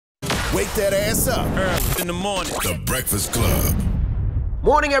Wake that ass up. Early in the morning. The Breakfast Club.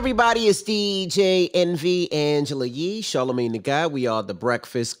 Morning, everybody. It's DJ Envy, Angela Yee, Charlamagne the Guy. We are the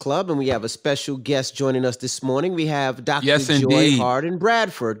Breakfast Club, and we have a special guest joining us this morning. We have Dr. Yes, Joy indeed. Harden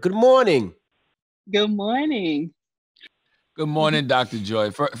Bradford. Good morning. Good morning. Good morning, Dr.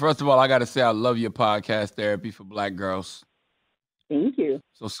 Joy. First of all, I got to say I love your podcast, Therapy for Black Girls. Thank you.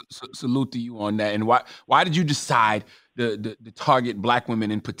 So salute to you on that. And why did you decide to target Black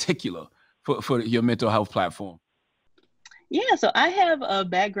women in particular for your mental health platform? Yeah, so I have a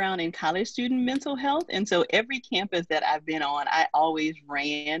background in college student mental health. And so every campus that I've been on, I always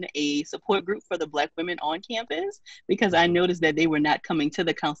ran a support group for the Black women on campus because I noticed that they were not coming to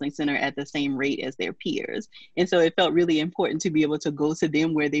the counseling center at the same rate as their peers. And so it felt really important to be able to go to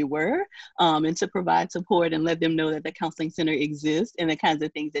them where they were and to provide support and let them know that the counseling center exists and the kinds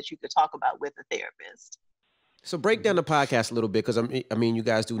of things that you could talk about with a therapist. So break down the podcast a little bit because, I mean, you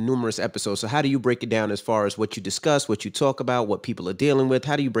guys do numerous episodes. So how do you break it down as far as what you discuss, what you talk about, what people are dealing with?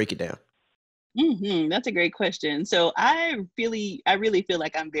 How do you break it down? That's a great question. So I really feel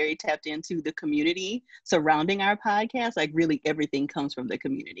like I'm very tapped into the community surrounding our podcast. Like really everything comes from the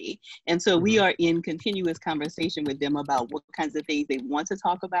community. And so we are in continuous conversation with them about what kinds of things they want to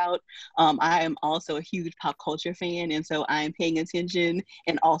talk about. I am also a huge pop culture fan. And so I am paying attention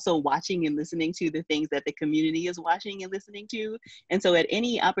and also watching and listening to the things that the community is watching and listening to. And so at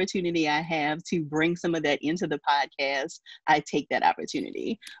any opportunity I have to bring some of that into the podcast, I take that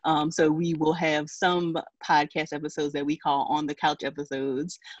opportunity. So we will have some podcast episodes that we call On the Couch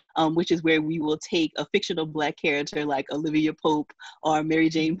episodes, which is where we will take a fictional Black character like Olivia Pope or Mary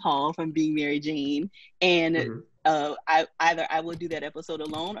Jane Paul from Being Mary Jane. And I will do that episode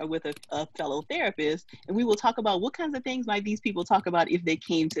alone or with a fellow therapist, and we will talk about what kinds of things might these people talk about if they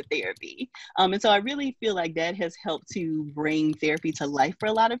came to therapy. And so I really feel like that has helped to bring therapy to life for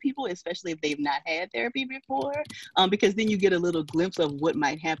a lot of people, especially if they've not had therapy before, because then you get a little glimpse of what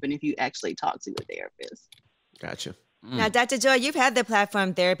might happen if you actually talk to a therapist. Gotcha. Now, Dr. Joy, you've had the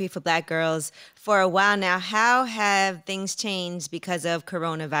platform Therapy for Black Girls for a while now. How have things changed because of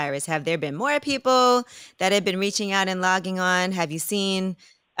coronavirus? Have there been more people that have been reaching out and logging on? Have you seen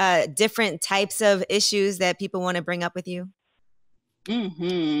different types of issues that people want to bring up with you?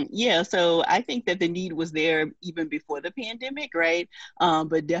 Yeah, so I think that the need was there even before the pandemic, right?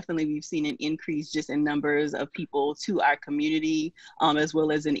 But definitely we've seen an increase just in numbers of people to our community, as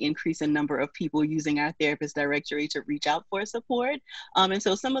well as an increase in number of people using our therapist directory to reach out for support. And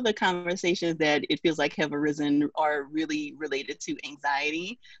so some of the conversations that it feels like have arisen are really related to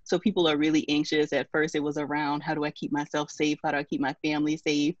anxiety. So people are really anxious. At first it was around, how do I keep myself safe? How do I keep my family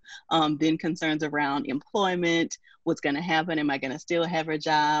safe? Then concerns around employment, what's going to happen? Am I going to still have a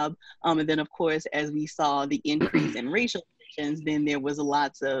job? And then, of course, as we saw the increase in racial tensions, then there was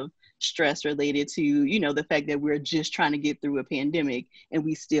lots of stress related to, you know, the fact that we're just trying to get through a pandemic and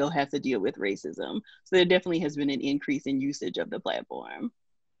we still have to deal with racism. So there definitely has been an increase in usage of the platform.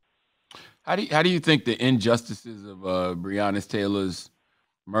 How do you think the injustices of Breonna Taylor's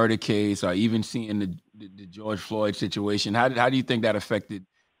murder case, or even seeing the George Floyd situation, how do you think that affected,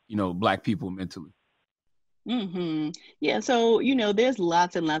 you know, Black people mentally? Yeah, so, you know, there's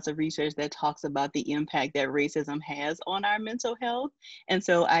lots and lots of research that talks about the impact that racism has on our mental health. And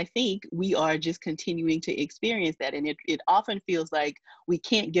so I think we are just continuing to experience that. And it often feels like we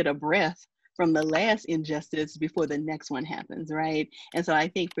can't get a breath from the last injustice before the next one happens, right? And so I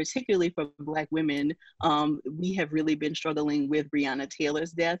think particularly for Black women, we have really been struggling with Breonna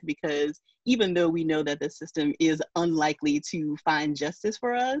Taylor's death, because even though we know that the system is unlikely to find justice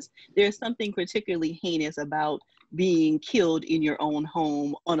for us, there's something particularly heinous about being killed in your own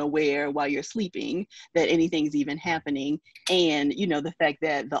home unaware while you're sleeping, that anything's even happening. And, you know, the fact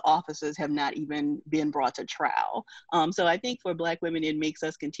that the officers have not even been brought to trial. So I think for Black women, it makes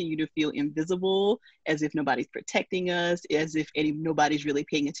us continue to feel invisible, as if nobody's protecting us, as if nobody's really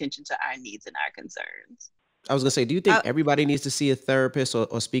paying attention to our needs and our concerns. I was gonna say, do you think everybody needs to see a therapist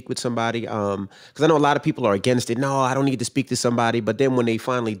or speak with somebody? Because I know a lot of people are against it. No, I don't need to speak to somebody. But then when they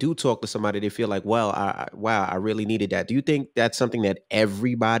finally do talk to somebody, they feel like, well, wow, I really needed that. Do you think that's something that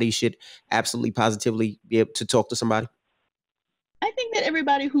everybody should absolutely positively be able to talk to somebody? I think that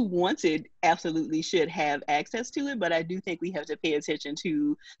everybody who wants it absolutely should have access to it, but I do think we have to pay attention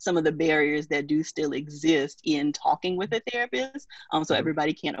to some of the barriers that do still exist in talking with a therapist. So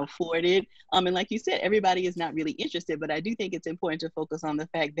everybody can't afford it. And like you said, everybody is not really interested, but I do think it's important to focus on the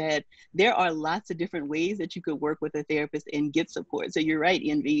fact that there are lots of different ways that you could work with a therapist and get support. So you're right,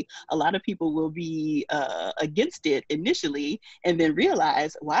 Envy. A lot of people will be against it initially and then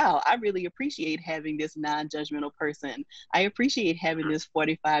realize, wow, I really appreciate having this non-judgmental person. I appreciate having this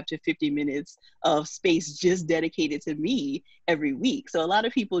 45 to 50 minutes of space just dedicated to me every week. So a lot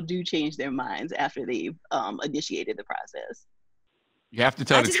of people do change their minds after they've initiated the process. You have to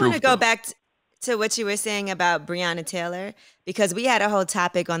tell the truth. I just want to go back to what you were saying about Breanna Taylor, because we had a whole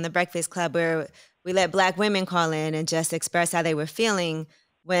topic on the Breakfast Club where we let Black women call in and just express how they were feeling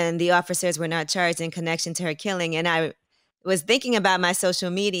when the officers were not charged in connection to her killing. And I was thinking about my social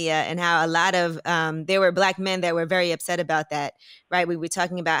media and how a lot of, there were Black men that were very upset about that, right? We were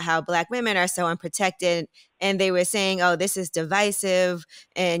talking about how Black women are so unprotected, and they were saying, oh, this is divisive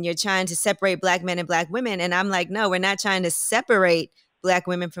and you're trying to separate Black men and Black women. And I'm like, no, we're not trying to separate Black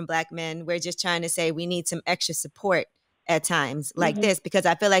women from Black men. We're just trying to say we need some extra support at times like this, because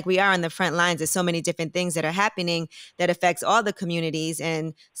I feel like we are on the front lines. There's so many different things that are happening that affects all the communities.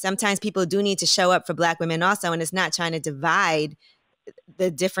 And sometimes people do need to show up for Black women also. And it's not trying to divide the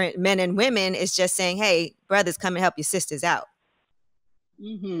different men and women. It's just saying, hey, brothers, come and help your sisters out.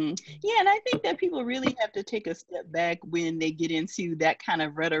 Yeah, and I think that people really have to take a step back when they get into that kind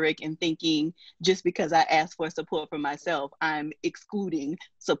of rhetoric and thinking, just because I ask for support for myself, I'm excluding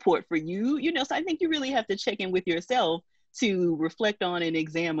support for you. So I think you really have to check in with yourself to reflect on and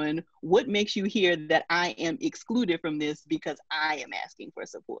examine what makes you hear that I am excluded from this because I am asking for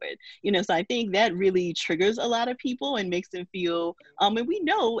support. So I think that really triggers a lot of people and makes them feel, and we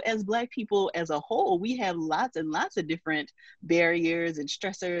know as Black people as a whole, we have lots and lots of different barriers and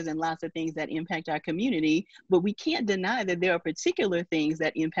stressors and lots of things that impact our community, but we can't deny that there are particular things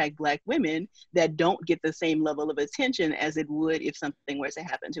that impact Black women that don't get the same level of attention as it would if something were to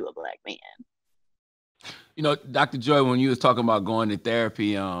happen to a Black man. Dr. Joy, when you was talking about going to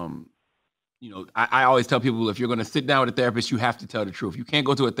therapy, I always tell people, if you're going to sit down with a therapist, you have to tell the truth. You can't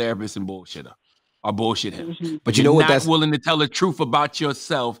go to a therapist and bullshit her or bullshit him. But you know what? That's willing to tell the truth about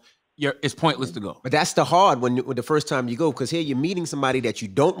yourself. It's pointless to go. But that's the hard when the first time you go, because here you're meeting somebody that you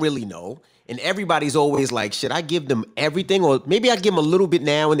don't really know, and everybody's always like, should I give them everything, or maybe I give them a little bit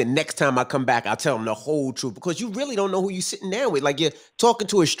now, and the next time I come back, I'll tell them the whole truth, because you really don't know who you're sitting down with. Like, you're talking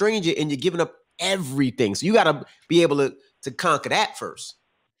to a stranger and you're giving up everything. So you got to be able to conquer that first.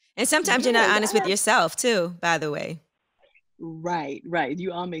 And sometimes you're not honest with yourself too, by the way. Right.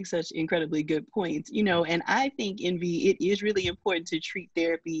 You all make such incredibly good points. And I think, Envy, it is really important to treat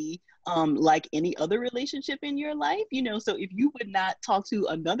therapy like any other relationship in your life. So if you would not talk to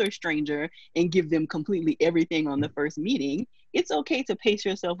another stranger and give them completely everything on the first meeting, it's okay to pace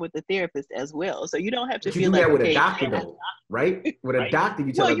yourself with the therapist as well. So you don't have to feel like, with a doctor though, right? With a doctor,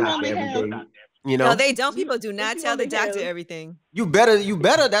 you tell a doctor everything. No, they don't. People do not tell the doctor everything. You better.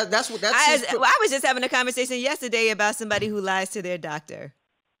 That's I was just having a conversation yesterday about somebody who lies to their doctor.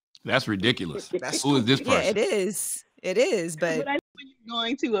 That's ridiculous. Who is this person? Yeah, it is. It is, but when you're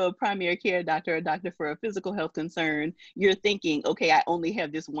going to a primary care doctor or a doctor for a physical health concern, you're thinking, okay, I only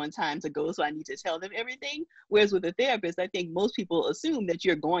have this one time to go, so I need to tell them everything. Whereas with a therapist, I think most people assume that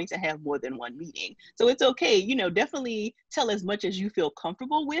you're going to have more than one meeting. So it's okay, definitely tell as much as you feel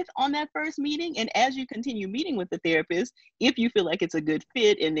comfortable with on that first meeting. And as you continue meeting with the therapist, if you feel like it's a good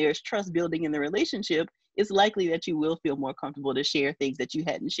fit and there's trust building in the relationship, it's likely that you will feel more comfortable to share things that you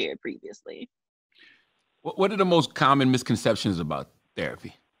hadn't shared previously. What are the most common misconceptions about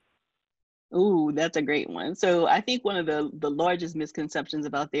therapy? Ooh, that's a great one. So I think one of the largest misconceptions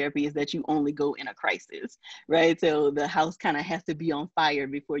about therapy is that you only go in a crisis, right? So the house kind of has to be on fire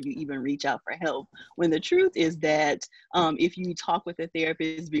before you even reach out for help. When the truth is that if you talk with a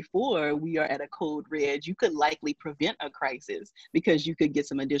therapist before we are at a code red, you could likely prevent a crisis because you could get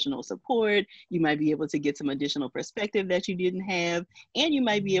some additional support. You might be able to get some additional perspective that you didn't have, and you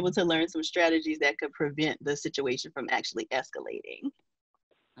might be able to learn some strategies that could prevent the situation from actually escalating.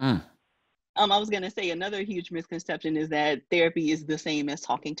 I was going to say another huge misconception is that therapy is the same as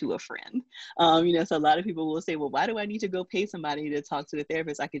talking to a friend. So a lot of people will say, well, why do I need to go pay somebody to talk to a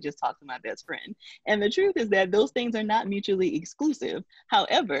therapist? I could just talk to my best friend. And the truth is that those things are not mutually exclusive.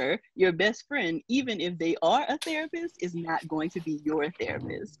 However, your best friend, even if they are a therapist, is not going to be your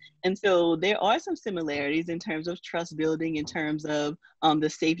therapist. And so there are some similarities in terms of trust building, in terms of the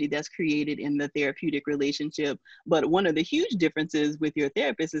safety that's created in the therapeutic relationship. But one of the huge differences with your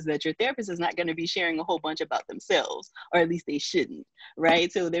therapist is that your therapist is not going to be sharing a whole bunch about themselves, or at least they shouldn't, right?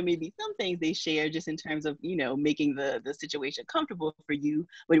 So there may be some things they share just in terms of, you know, making the situation comfortable for you,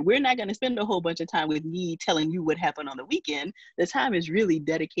 but we're not going to spend a whole bunch of time with me telling you what happened on the weekend. The time is really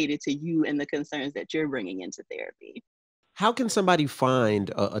dedicated to you and the concerns that you're bringing into therapy. How can somebody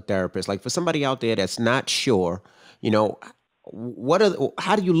find a therapist? Like for somebody out there that's not sure, you know,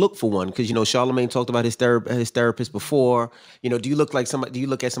 how do you look for one? Because you know, Charlamagne talked about his therapist before. You know, do you look like somebody? Do you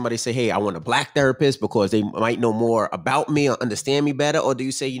look at somebody and say, "Hey, I want a black therapist because they might know more about me or understand me better," or do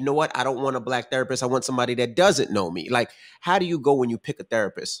you say, "You know what? I don't want a black therapist. I want somebody that doesn't know me." Like, how do you go when you pick a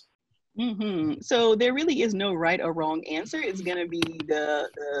therapist? So there really is no right or wrong answer. It's going to be the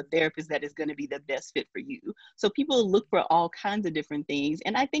therapist that is going to be the best fit for you. So people look for all kinds of different things.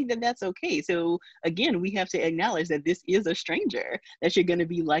 And I think that that's okay. So again, we have to acknowledge that this is a stranger that you're going to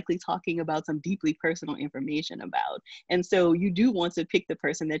be likely talking about some deeply personal information about. And so you do want to pick the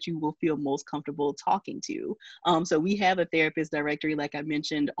person that you will feel most comfortable talking to. So we have a therapist directory, like I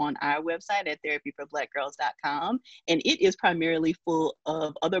mentioned, on our website at therapyforblackgirls.com. And it is primarily full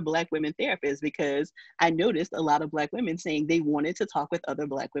of other Black women therapists, because I noticed a lot of Black women saying they wanted to talk with other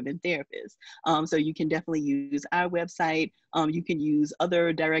Black women therapists. So you can definitely use our website. You can use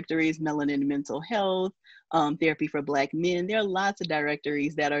other directories, Melanin Mental Health, Therapy for Black Men. There are lots of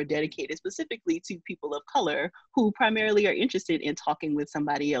directories that are dedicated specifically to people of color who primarily are interested in talking with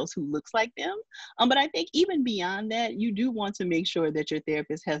somebody else who looks like them. But I think even beyond that, you do want to make sure that your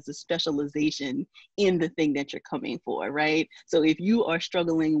therapist has the specialization in the thing that you're coming for, right? So if you are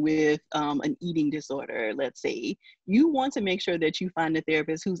struggling with an eating disorder, let's say, you want to make sure that you find a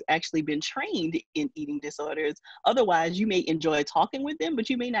therapist who's actually been trained in eating disorders. Otherwise, you may enjoy talking with them, but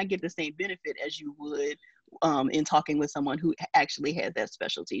you may not get the same benefit as you would in talking with someone who actually has that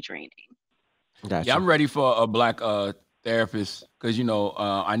specialty training. Gotcha. Yeah, I'm ready for a black therapist because, you know,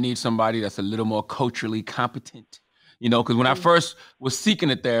 I need somebody that's a little more culturally competent, you know, because when I first was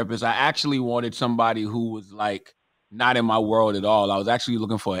seeking a therapist, I actually wanted somebody who was like not in my world at all. I was actually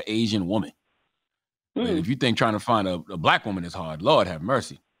looking for an Asian woman. And if you think trying to find a Black woman is hard, Lord have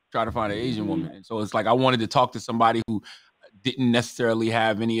mercy. Try to find an Asian woman. And so it's like I wanted to talk to somebody who didn't necessarily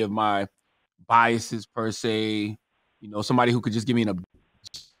have any of my biases per se, you know, somebody who could just give me an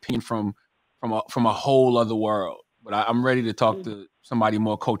opinion from a whole other world. But I'm ready to talk to somebody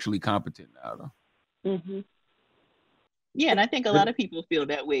more culturally competent now, though. Yeah, and I think a lot of people feel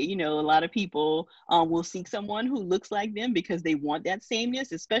that way. You know, a lot of people will seek someone who looks like them because they want that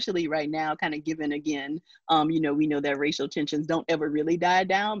sameness, especially right now, kind of given, again, you know, we know that racial tensions don't ever really die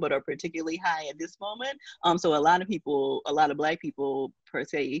down, but are particularly high at this moment. So a lot of people, a lot of Black people per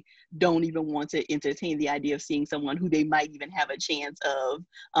se, don't even want to entertain the idea of seeing someone who they might even have a chance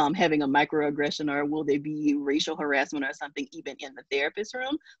of having a microaggression, or will there be racial harassment or something even in the therapist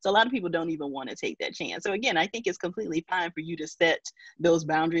room. So a lot of people don't even want to take that chance. So again, I think it's completely fine for you to set those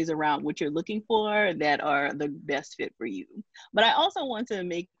boundaries around what you're looking for that are the best fit for you. But I also want to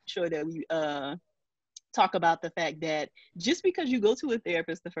make sure that we talk about the fact that just because you go to a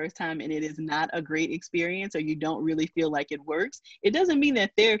therapist the first time and it is not a great experience, or you don't really feel like it works, it doesn't mean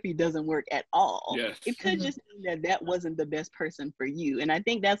that therapy doesn't work at all. Yes. It could just mean that that wasn't the best person for you. And I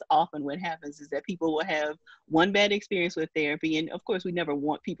think that's often what happens, is that people will have one bad experience with therapy. And of course, we never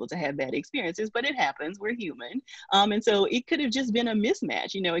want people to have bad experiences, but it happens. We're human. And so it could have just been a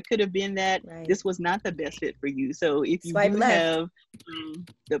mismatch. You know, it could have been that this was not the best fit for you. So if you do have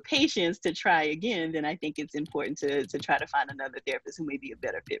the patience to try again, then I think it's important to try to find another therapist who may be a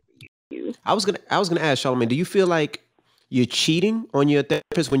better fit for you. I was gonna ask Charlamagne, do you feel like you're cheating on your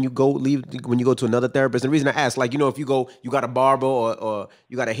therapist when you go to another therapist? And the reason I ask, like, you know, if you got a barber or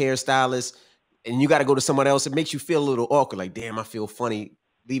you got a hairstylist and you got to go to someone else, it makes you feel a little awkward. Like, damn, I feel funny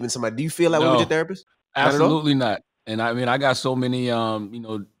leaving somebody. Do you feel that way with your therapist? Absolutely not. And I mean, I got so many, you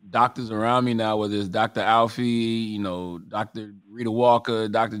know, doctors around me now, whether it's Dr. Alfie, you know, Dr. Rita Walker,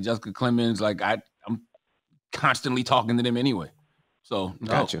 Dr. Jessica Clemens. Like I'm constantly talking to them anyway. So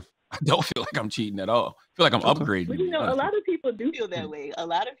no, Gotcha. I don't feel like I'm cheating at all. I feel like I'm upgrading. But, you know, a lot of people do feel that way. A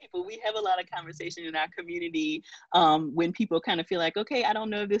lot of people, we have a lot of conversation in our community when people kind of feel like, okay, I don't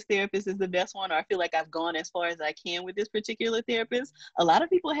know if this therapist is the best one, or I feel like I've gone as far as I can with this particular therapist. A lot of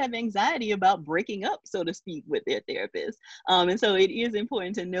people have anxiety about breaking up, so to speak, with their therapist. And so it is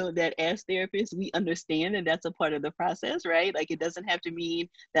important to know that as therapists, we understand that that's a part of the process, right? Like, it doesn't have to mean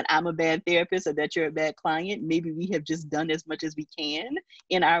that I'm a bad therapist or that you're a bad client. Maybe we have just done as much as we can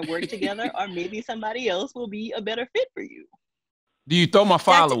in our work together, or maybe somebody else will be a better fit for you. Do you throw my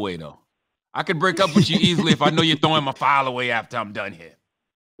file away though? I could break up with you easily if I know you're throwing my file away after I'm done here.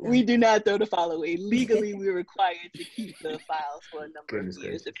 We do not throw the file away. Legally, we're required to keep the files for a number of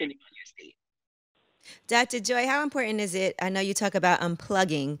years, depending on your state. Dr. Joy, how important is it? I know you talk about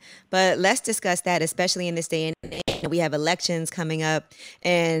unplugging, but let's discuss that, especially in this day and age. We have elections coming up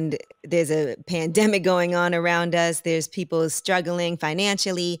and there's a pandemic going on around us. There's people struggling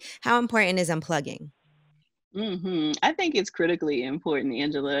financially. How important is unplugging? I think it's critically important,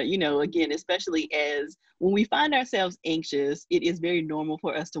 Angela. You know, again, especially as when we find ourselves anxious, it is very normal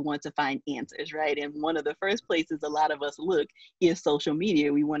for us to want to find answers, right? And one of the first places a lot of us look is social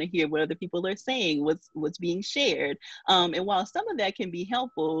media. We want to hear what other people are saying, what's being shared. And while some of that can be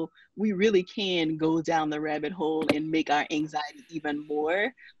helpful, we really can go down the rabbit hole and make our anxiety even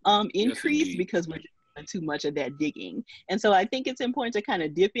more increased because we're too much of that digging. And so I think it's important to kind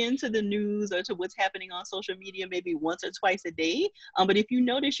of dip into the news or to what's happening on social media maybe once or twice a day. But if you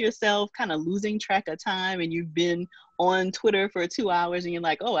notice yourself kind of losing track of time and you've been on Twitter for 2 hours and you're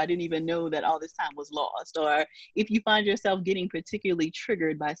like, oh, I didn't even know that all this time was lost. Or if you find yourself getting particularly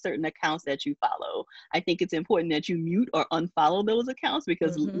triggered by certain accounts that you follow, I think it's important that you mute or unfollow those accounts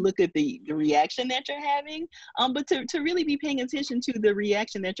because look at the reaction that you're having. But to really be paying attention to the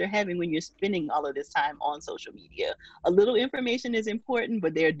reaction that you're having when you're spending all of this time on social media. A little information is important,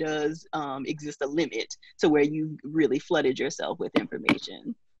 but there does exist a limit to where you really flooded yourself with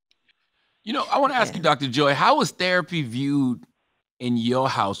information. You know, I want to ask you, Dr. Joy, how was therapy viewed in your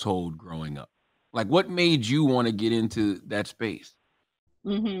household growing up? Like, what made you want to get into that space?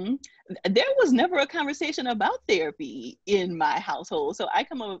 There was never a conversation about therapy in my household. So I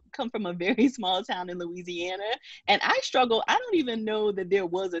come from a very small town in Louisiana, and I struggle. I don't even know that there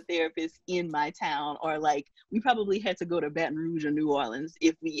was a therapist in my town, or like we probably had to go to Baton Rouge or New Orleans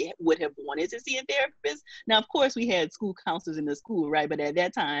if we would have wanted to see a therapist. Now, of course, we had school counselors in the school, right? But at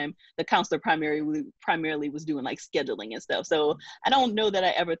that time, the counselor primarily was doing like scheduling and stuff. So I don't know that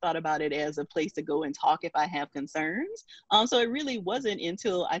I ever thought about it as a place to go and talk if I have concerns. So it really wasn't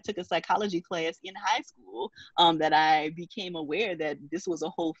until I took a psychology class in high school that I became aware that this was a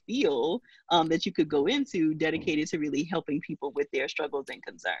whole field that you could go into dedicated to really helping people with their struggles and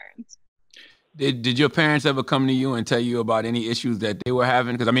concerns. Did your parents ever come to you and tell you about any issues that they were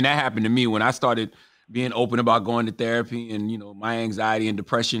having? Because I mean, that happened to me when I started being open about going to therapy and, you know, my anxiety and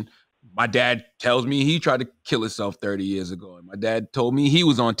depression. My dad tells me he tried to kill himself 30 years ago. And my dad told me he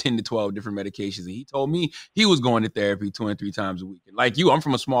was on 10 to 12 different medications. And he told me he was going to therapy 2 and 3 times a week. And like you, I'm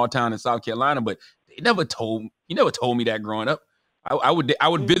from a small town in South Carolina, but he never told me that growing up. I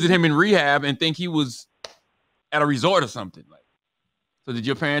would visit him in rehab and think he was at a resort or something. Like, so did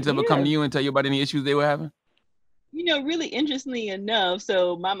your parents ever come to you and tell you about any issues they were having? You know, really interestingly enough,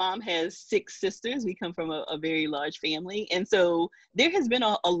 so my mom has 6 sisters. We come from a very large family. And so there has been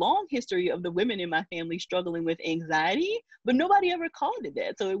a long history of the women in my family struggling with anxiety, but nobody ever called it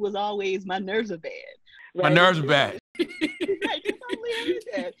that. So it was always, my nerves are bad. Right? My nerves are bad. Right, you probably heard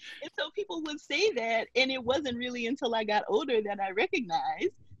that. And so people would say that, and it wasn't really until I got older that I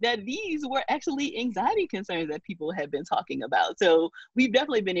recognized that these were actually anxiety concerns that people have been talking about. So we've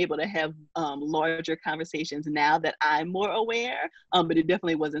definitely been able to have larger conversations now that I'm more aware, but it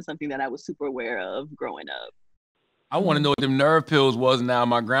definitely wasn't something that I was super aware of growing up. I want to know what them nerve pills was now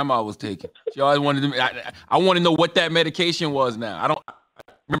my grandma was taking. She always wanted them. I want to know what that medication was now. I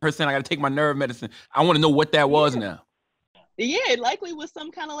remember her saying I got to take my nerve medicine. I want to know what that was now. Yeah, it likely was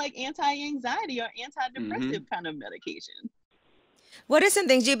some kind of like anti-anxiety or antidepressive kind of medication. What are some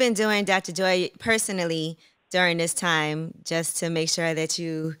things you've been doing, Dr. Joy, personally during this time, just to make sure that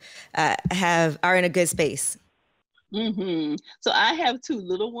you are in a good space? So I have 2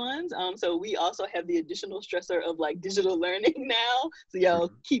 little ones. So we also have the additional stressor of like digital learning now. So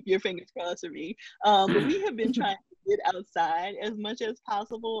y'all keep your fingers crossed for me. But we have been trying to get outside as much as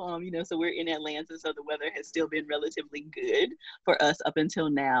possible. You know, so we're in Atlanta, so the weather has still been relatively good for us up until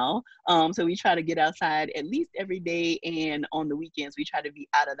now. So we try to get outside at least every day, and on the weekends we try to be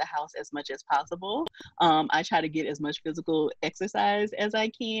out of the house as much as possible. I try to get as much physical exercise as I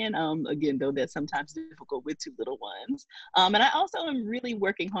can. Again, though that's sometimes difficult with 2 little ones. And I also am really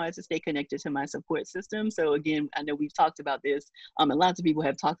working hard to stay connected to my support system. So again, I know we've talked about this, and lots of people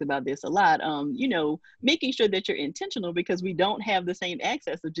have talked about this a lot. You know, making sure that you're intentional, because we don't have the same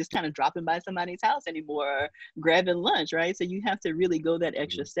access of just kind of dropping by somebody's house anymore, or grabbing lunch, right? So you have to really go that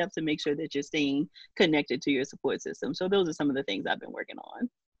extra step to make sure that you're staying connected to your support system. So those are some of the things I've been working on.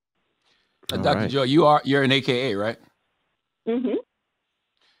 Dr. Joy, you're an AKA, right?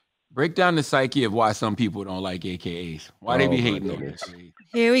 Break down the psyche of why some people don't like AKAs. Why they be hating on this?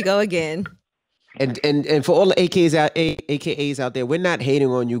 Here we go again. And for all the AKAs out there, we're not hating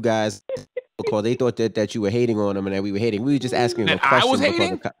on you guys. because they thought that you were hating on them and that we were hating. We were just asking a That I was question.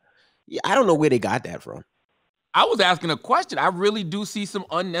 hating? Yeah, I don't know where they got that from. I was asking a question. I really do see some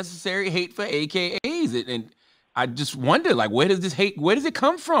unnecessary hate for AKAs, and I just wonder, like, where does this hate? Where does it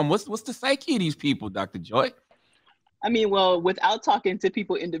come from? What's the psyche of these people, Dr. Joy? I mean, well, without talking to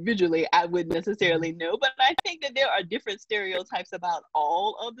people individually, I wouldn't necessarily know, but I think that there are different stereotypes about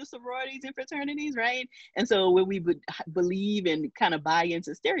all of the sororities and fraternities, right? And so when we would believe and kind of buy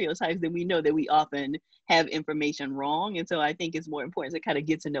into stereotypes, then we know that we often have information wrong. And so I think it's more important to kind of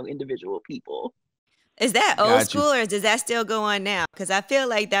get to know individual people. Is that old school or does that still go on now? Because I feel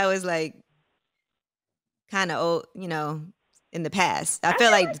like that was like kind of old, you know, in the past. I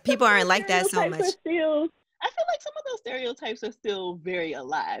feel like people aren't like that so much. I feel like some of those stereotypes are still very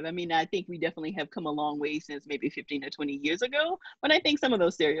alive. I mean, I think we definitely have come a long way since maybe 15 or 20 years ago, but I think some of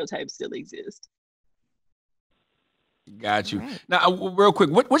those stereotypes still exist. Got you. Right. Now, real quick,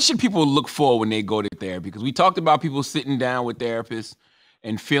 what should people look for when they go to therapy? Because we talked about people sitting down with therapists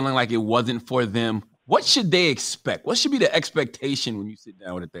and feeling like it wasn't for them. What should they expect? What should be the expectation when you sit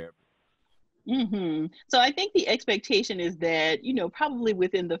down with a therapist? So I think the expectation is that, you know, probably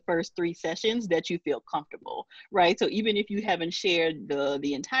within the first 3 sessions that you feel comfortable, right? So even if you haven't shared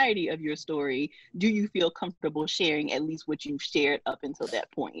the entirety of your story, do you feel comfortable sharing at least what you've shared up until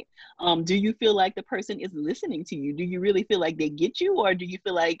that point? Do you feel like the person is listening to you? Do you really feel like they get you, or do you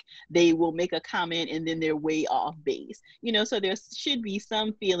feel like they will make a comment and then they're way off base? You know, so there should be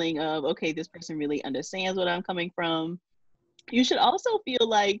some feeling of, okay, this person really understands what I'm coming from. You should also feel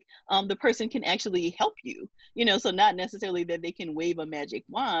like the person can actually help you, you know, so not necessarily that they can wave a magic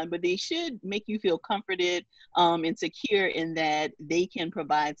wand, but they should make you feel comforted and secure in that they can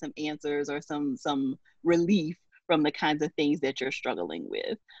provide some answers or some relief from the kinds of things that you're struggling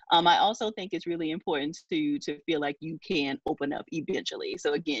with. I also think it's really important to feel like you can open up eventually.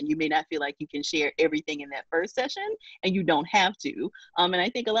 So again, you may not feel like you can share everything in that first session, and you don't have to. And I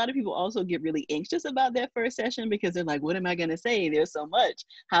think a lot of people also get really anxious about that first session because they're like, what am I going to say? There's so much.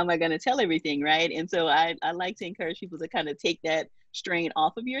 How am I going to tell everything, right? And so I like to encourage people to kind of take that strain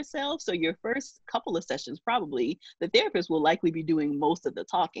off of yourself. So your first couple of sessions, probably the therapist will likely be doing most of the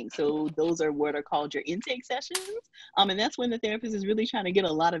talking. So those are what are called your intake sessions. And that's when the therapist is really trying to get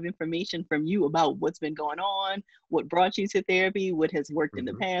a lot of information from you about what's been going on, what brought you to therapy, what has worked in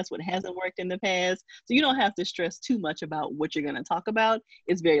the past, what hasn't worked in the past. So you don't have to stress too much about what you're going to talk about.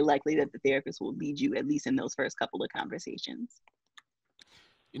 It's very likely that the therapist will lead you at least in those first couple of conversations.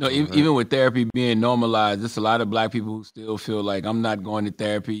 You know, even with therapy being normalized, there's a lot of Black people who still feel like, I'm not going to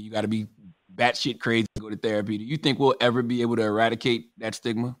therapy. You got to be batshit crazy to go to therapy. Do you think we'll ever be able to eradicate that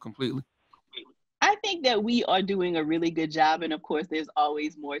stigma completely? I think that we are doing a really good job. And of course, there's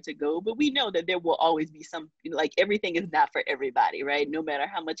always more to go, but we know that there will always be some, like everything is not for everybody, right? No matter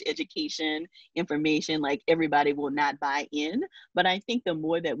how much education, information, like everybody will not buy in. But I think the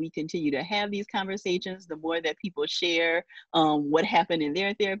more that we continue to have these conversations, the more that people share what happened in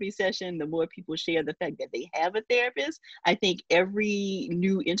their therapy session, the more people share the fact that they have a therapist. I think every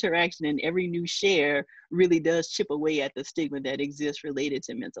new interaction and every new share really does chip away at the stigma that exists related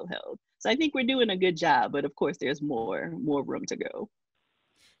to mental health. So I think we're doing a good job, but of course there's more room to go.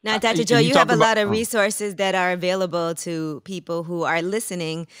 Now, Dr. Joy, you have a lot of resources that are available to people who are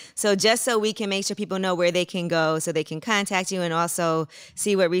listening. So just so we can make sure people know where they can go so they can contact you and also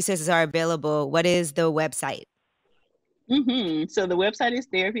see what resources are available, what is the website? So the website is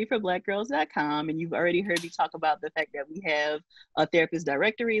therapyforblackgirls.com, and you've already heard me talk about the fact that we have a therapist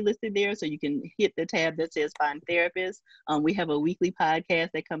directory listed there, so you can hit the tab that says Find Therapist. We have a weekly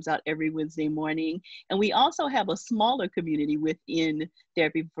podcast that comes out every Wednesday morning, and we also have a smaller community within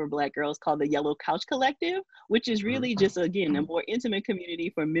Therapy for Black Girls called the Yellow Couch Collective, which is really just, again, a more intimate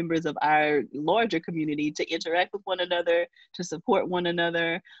community for members of our larger community to interact with one another, to support one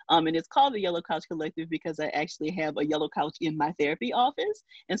another. And it's called the Yellow Couch Collective because I actually have a yellow couch in my therapy office.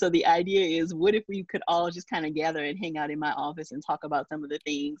 And so the idea is, what if we could all just kind of gather and hang out in my office and talk about some of the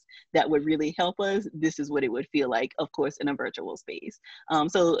things that would really help us? This is what it would feel like, of course, in a virtual space.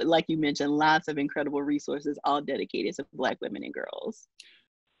 So like you mentioned, lots of incredible resources, all dedicated to Black women and girls.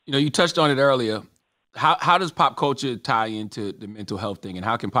 You know, you touched on it earlier. How does pop culture tie into the mental health thing, and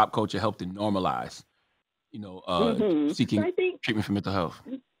how can pop culture help to normalize, you know, seeking treatment for mental health?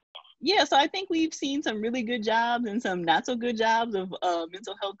 Yeah, so I think we've seen some really good jobs and some not so good jobs of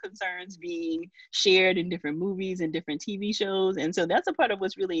mental health concerns being shared in different movies and different TV shows. And so that's a part of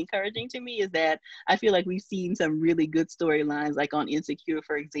what's really encouraging to me, is that I feel like we've seen some really good storylines, like on Insecure,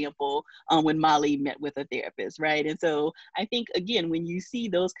 for example, when Molly met with a therapist, right? And so I think, again, when you see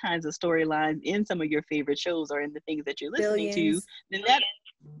those kinds of storylines in some of your favorite shows or in the things that you're listening to, then that...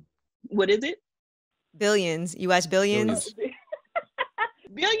 What is it? Billions. You watch Billions?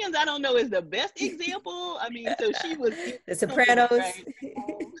 Billions, I don't know, is the best example. I mean, so she was The Sopranos. Right?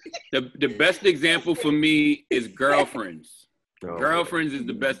 The best example for me is Girlfriends. Oh, Girlfriends is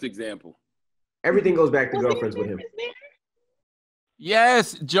the best example. everything goes back to Girlfriends with him.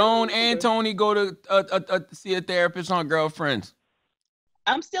 Yes, Joan and Tony go to see a therapist on Girlfriends.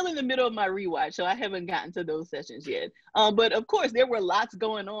 I'm still in the middle of my rewatch, so I haven't gotten to those sessions yet. But of course, there were lots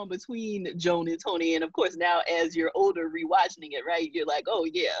going on between Joan and Tony, and of course, now as you're older, rewatching it, right? You're like, oh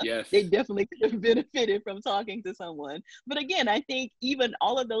yeah, Yes. they definitely could have benefited from talking to someone. But again, I think even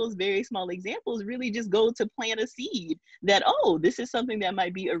all of those very small examples really just go to plant a seed that, oh, this is something that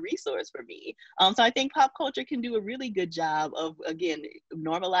might be a resource for me. So I think pop culture can do a really good job of, again,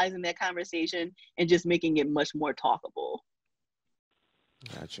 normalizing that conversation and just making it much more talkable.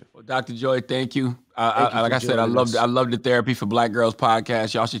 Gotcha. Well, Dr. Joy, thank you. Thank you Like for I said, I joining love us. the Therapy for Black Girls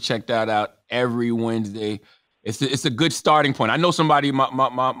podcast. Y'all should check that out every Wednesday. It's a good starting point. I know somebody, my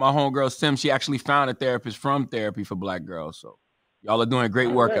homegirl Sim, she actually found a therapist from Therapy for Black Girls. So y'all are doing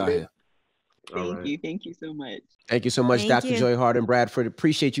great work out here. Thank you. Thank you so much. Thank you so much, Thank Dr. you. Joy Harden Bradford.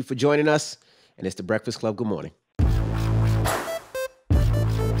 Appreciate you for joining us. And it's the Breakfast Club. Good morning.